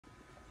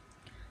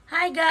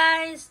Hi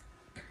guys!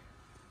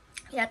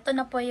 Ito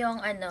na po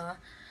yung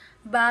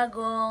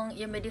bagong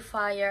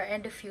humidifier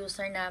and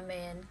diffuser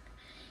namin.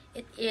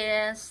 It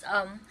is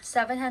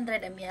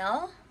 700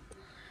 ml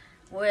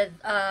with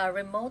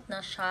remote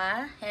na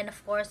siya, and of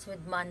course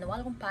with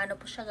manual kung paano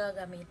po siya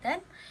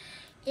gagamitin.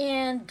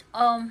 And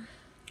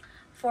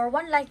for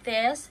one like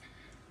this,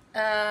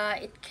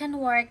 it can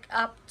work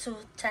up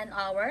to 10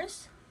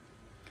 hours.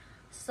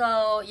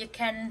 So you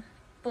can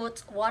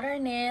put water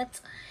in it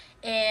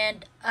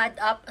and add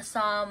up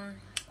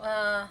some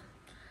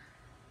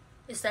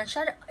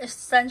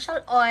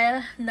essential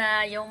oil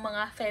na yung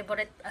mga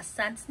favorite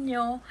scents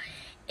nyo,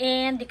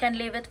 and you can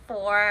leave it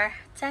for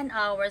 10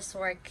 hours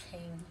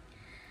working.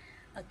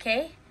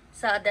 Okay,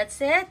 so that's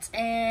it.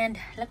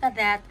 And look at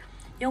that,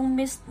 yung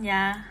mist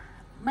niya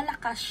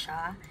malakas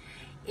siya.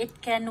 It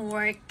can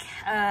work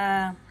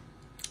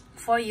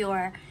for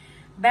your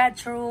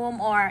bedroom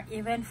or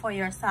even for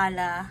your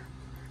sala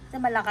kasi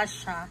malakas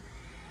siya.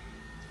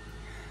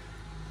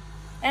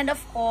 And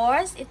of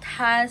course, it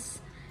has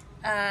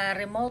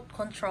remote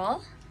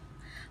control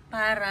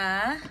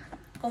para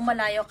kung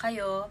malayo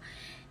kayo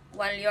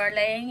while you're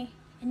laying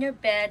in your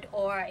bed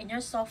or in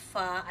your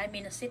sofa,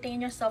 sitting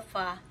in your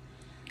sofa,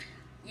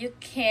 you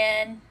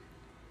can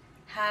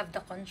have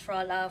the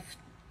control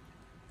of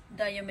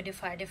the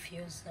humidifier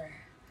diffuser.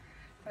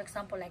 For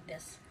example, like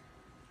this.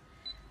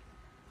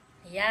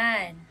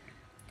 Yan.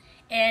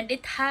 And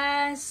it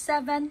has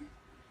 7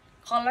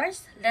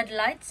 colors, LED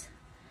lights.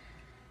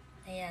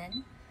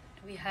 Ayan.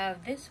 We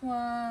have this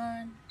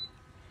one.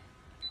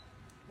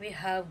 We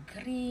have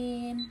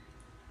green.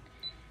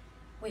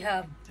 We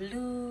have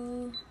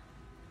blue.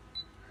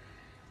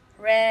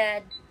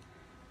 Red.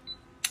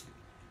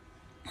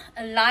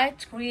 A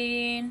light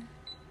green.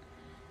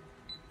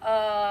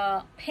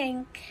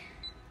 Pink.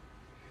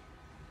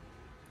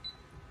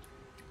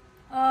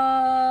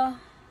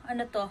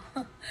 Ano to?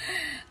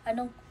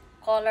 Anong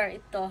color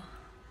ito?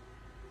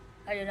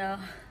 I don't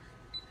know.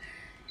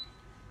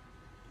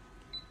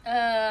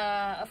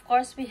 Of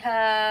course, we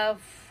have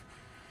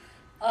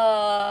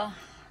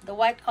the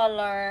white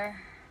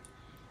color,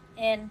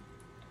 and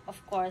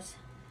of course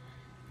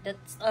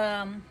that's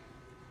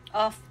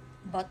off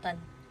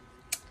button.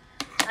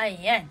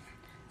 Ayan.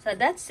 So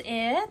that's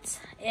it.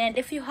 And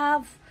if you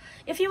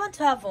want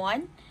to have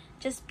one,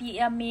 just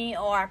PM me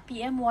or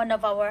PM one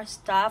of our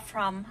staff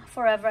from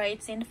Forever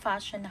 18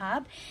 Fashion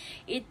Hub.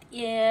 It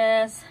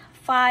is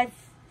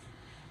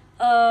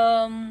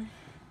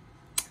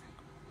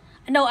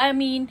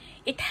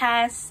it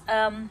has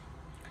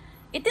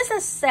it is a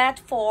set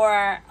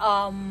for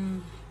a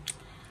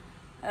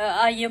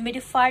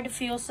humidifier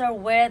diffuser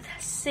with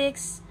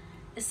 6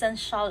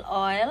 essential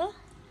oil,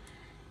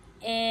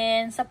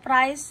 and sa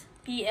price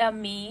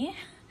PM me.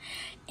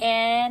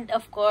 And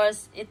of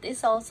course, it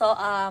is also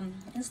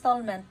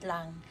installment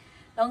lang,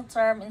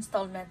 long-term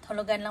installment.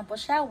 Hulugan lang po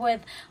siya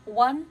with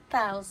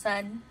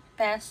 1,000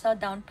 peso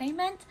down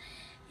payment.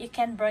 You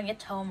can bring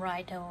it home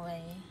right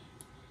away.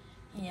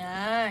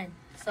 Yan.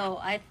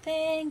 So I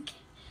think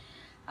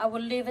I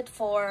will leave it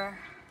for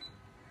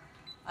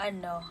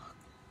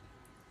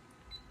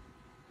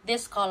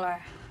this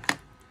color.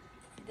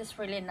 It is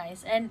really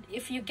nice. And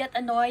if you get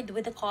annoyed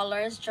with the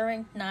colors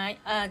during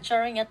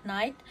at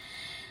night,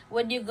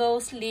 when you go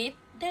sleep,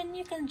 then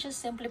you can just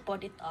simply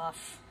put it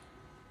off.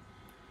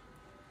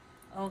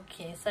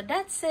 Okay, so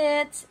that's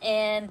it.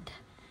 And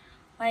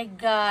my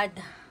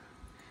God,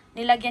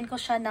 nilagyan ko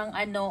siya ng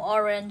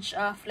orange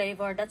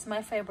flavor. That's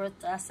my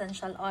favorite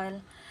essential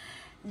oil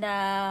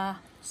na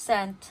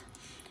scent.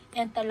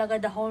 And talaga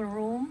the whole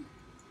room,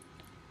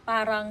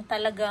 parang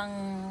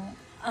talagang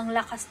ang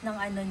lakas ng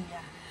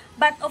niya.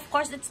 But of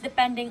course, it's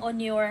depending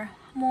on your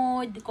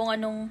mood, kung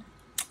anong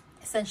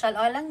essential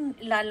oil ang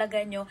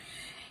ilalagay nyo.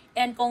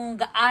 And kung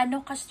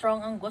gaano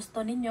ka-strong ang gusto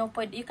ninyo,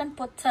 you can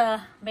put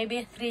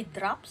maybe 3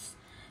 drops.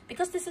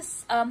 Because this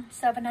is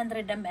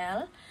 700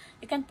 ml,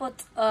 you can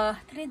put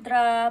 3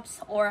 drops,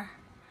 or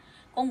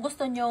kung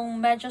gusto nyong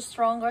medyo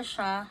stronger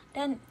siya,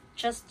 then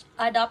just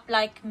add up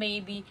like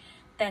maybe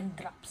 10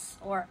 drops,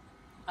 or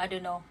I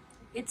don't know.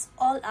 It's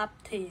all up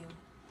to you.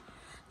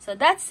 So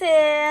that's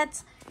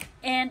it.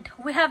 And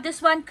we have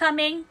this one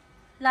coming,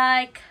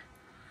 like,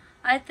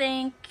 I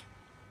think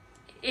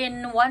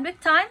in 1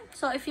 week time.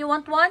 So if you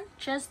want one,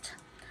 just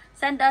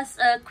send us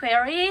a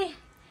query,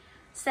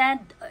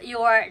 send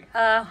your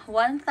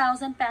 1,000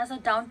 peso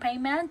down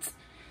payment,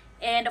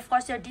 and of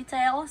course your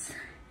details,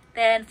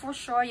 then for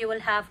sure you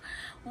will have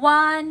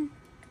one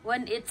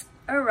when it's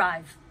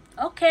arrived.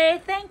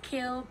 Okay, thank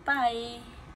you, bye.